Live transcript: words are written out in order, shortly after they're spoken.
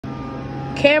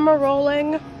Camera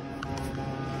rolling.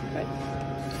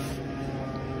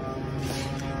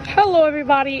 Hello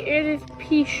everybody, it is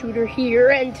Peashooter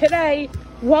here, and today,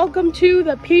 welcome to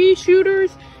the Peashooters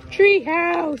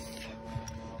treehouse.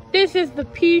 This is the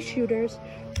Peashooters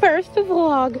first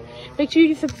vlog. Make sure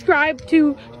you subscribe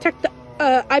to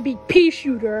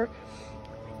Peashooter,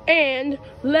 and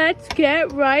let's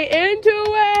get right into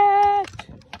it.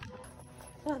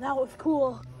 Oh, that was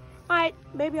cool. Alright,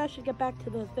 maybe I should get back to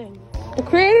the thing. The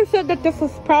creator said that this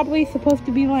was probably supposed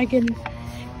to be like an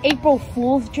April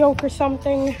Fool's joke or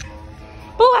something.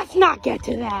 But let's not get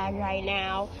to that right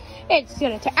now. It's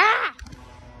gonna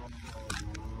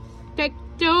take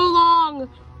too long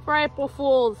for April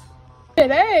Fools.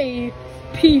 Today,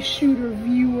 Peashooter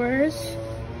viewers,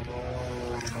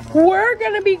 we're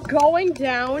gonna be going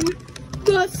down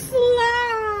the slide.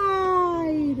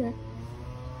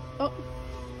 Oh,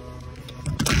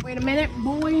 wait a minute,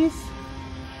 boys.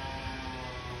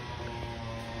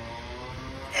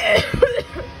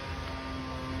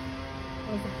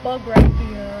 There's a bug right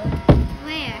here.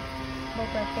 Where? Bug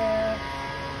right there.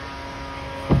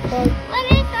 Bug. What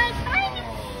is that?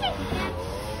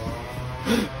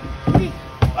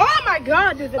 Oh my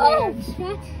God, there's an ant.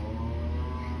 Shit.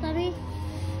 Let me.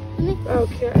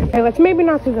 Okay. Hey, let's maybe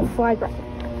not do the slide right.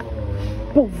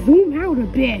 But zoom out a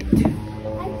bit.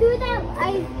 I do that.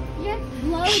 I just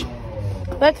load.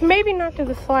 Let's maybe not do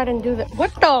the slide and do the.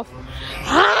 What the?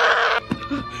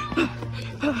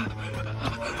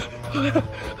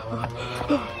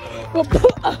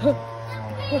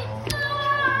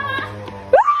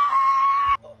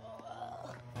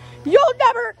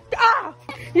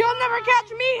 You'll never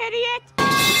catch me, idiot!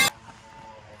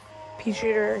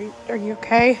 Peashooter, are you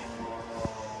okay?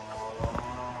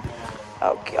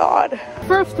 Oh God.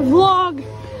 First vlog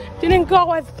didn't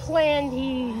go as planned.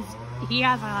 He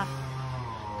has a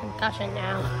concussion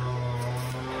now.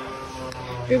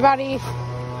 Everybody,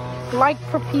 like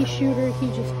for Peashooter, he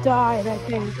just died, I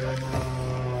think.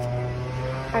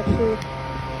 Actually,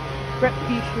 rep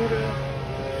Peashooter.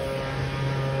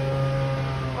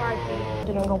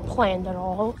 Didn't go planned at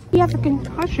all. He has a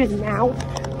concussion now.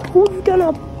 Who's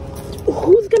gonna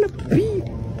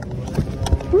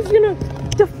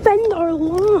defend our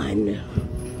lawn?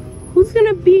 Who's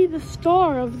gonna be the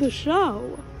star of the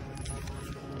show?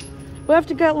 We have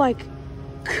to get like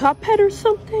Cuphead or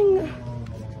something.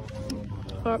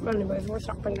 Anyways, we're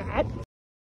stopping that.